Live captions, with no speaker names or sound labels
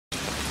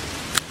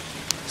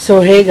So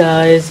hey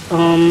guys,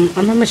 I'm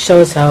at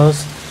Michelle's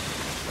house,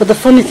 but the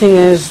funny thing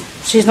is,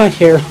 she's not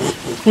here.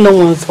 No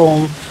one's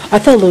home. I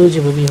thought Luigi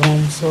would be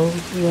home, so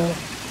yeah.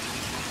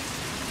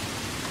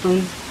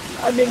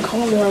 I've been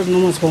calling her,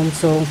 no one's home,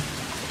 so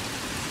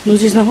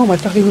Luigi's not home. I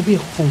thought he would be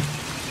home.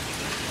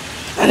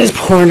 And it's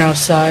pouring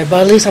outside,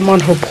 but at least I'm on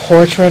her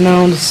porch right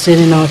now. I'm just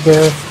sitting out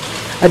here.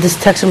 I just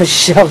texted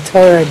Michelle,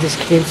 tell her I just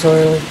came so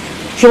early.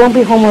 She won't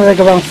be home like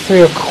around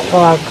 3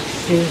 o'clock.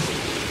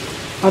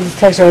 I'll just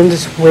text her. I'm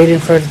just waiting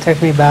for her to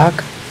text me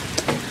back.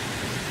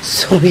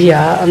 So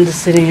yeah, I'm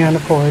just sitting here on the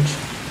porch.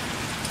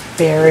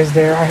 Bear is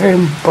there. I heard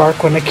him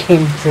bark when I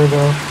came through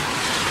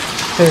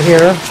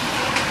here.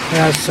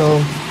 Yeah,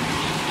 so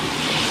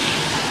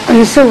and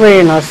it's still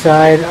raining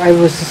outside. I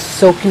was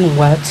soaking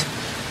wet.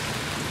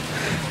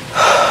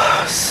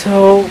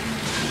 So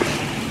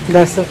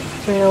that's a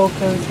fail,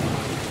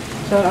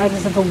 so I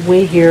just have to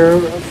wait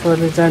here for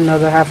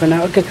another half an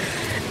hour. Cause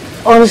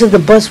honestly, the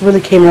bus really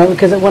came out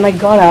because when I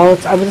got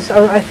out,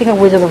 I think I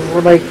waited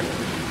for like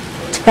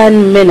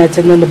 10 minutes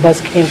and then the bus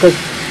came. Because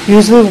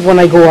usually when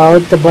I go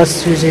out, the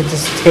bus usually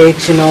just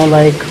takes,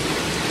 like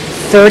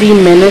 30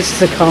 minutes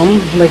to come.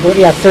 Like,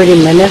 yeah,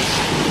 30 minutes.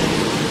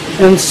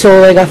 And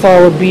so, like, I thought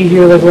I would be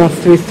here like around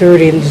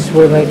 3:30 and just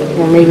were like,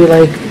 or maybe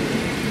like,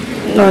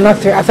 no, not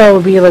 3. I thought it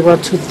would be like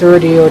around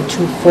 2:30 or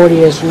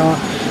 2:40ish,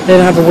 Then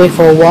I have to wait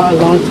for a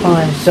long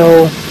time.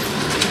 So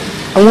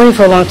I'm waiting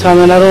for a long time,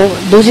 and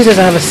Luigi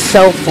doesn't have a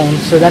cell phone,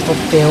 so that's a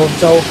fail.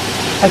 So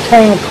I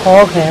can't even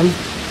call him.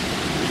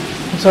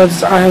 So I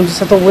just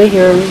have to wait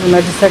here, and I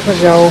just text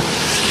Michelle,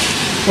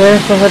 waiting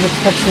for her to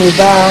text me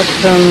back.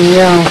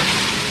 Yeah.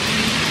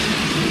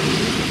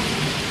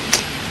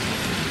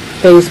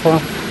 Baseball.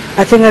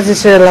 I think I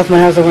just should have left my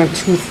house around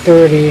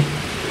 2:30,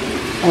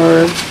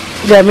 or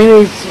yeah,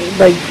 maybe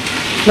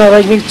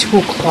maybe 2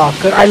 o'clock.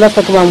 I left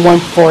like around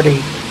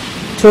 1:40.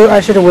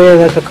 I should have waited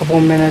like a couple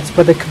of minutes,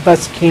 but the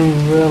bus came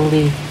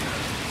really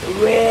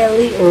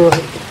early.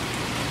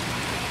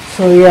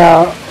 So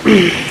yeah,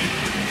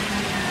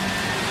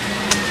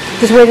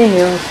 just waiting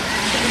here.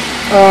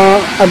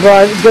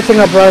 Good thing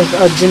I brought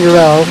ginger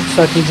ale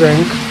so I can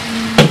drink,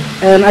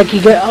 and I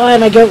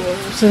get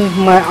since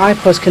my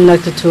iPod's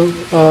connected to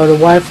the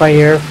Wi-Fi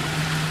here,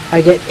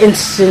 I get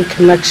instant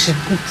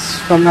connections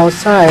from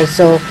outside,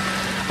 so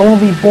I won't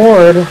be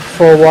bored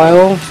for a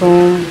while. So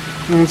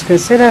I'm just gonna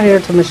sit out here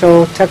till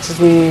Michelle texts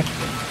me.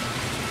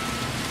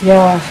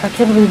 Yeah, I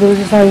can't believe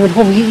he's not even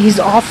home. He's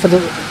off for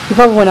he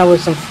probably went out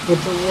with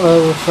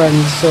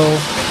friends. So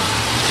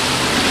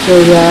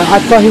yeah, I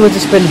thought he would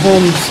just been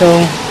home. So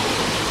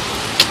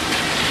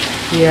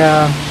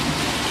yeah.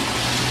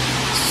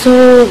 So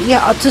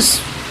yeah, I'll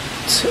just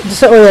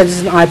this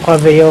is an iPod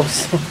video.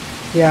 So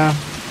yeah.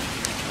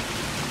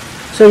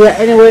 So yeah.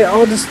 Anyway,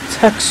 I'll just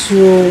text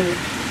you.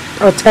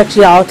 I'll text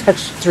you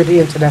through the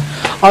internet.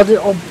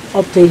 I'll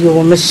update you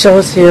when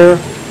Michelle's here.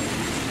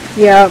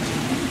 Yeah,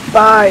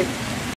 bye.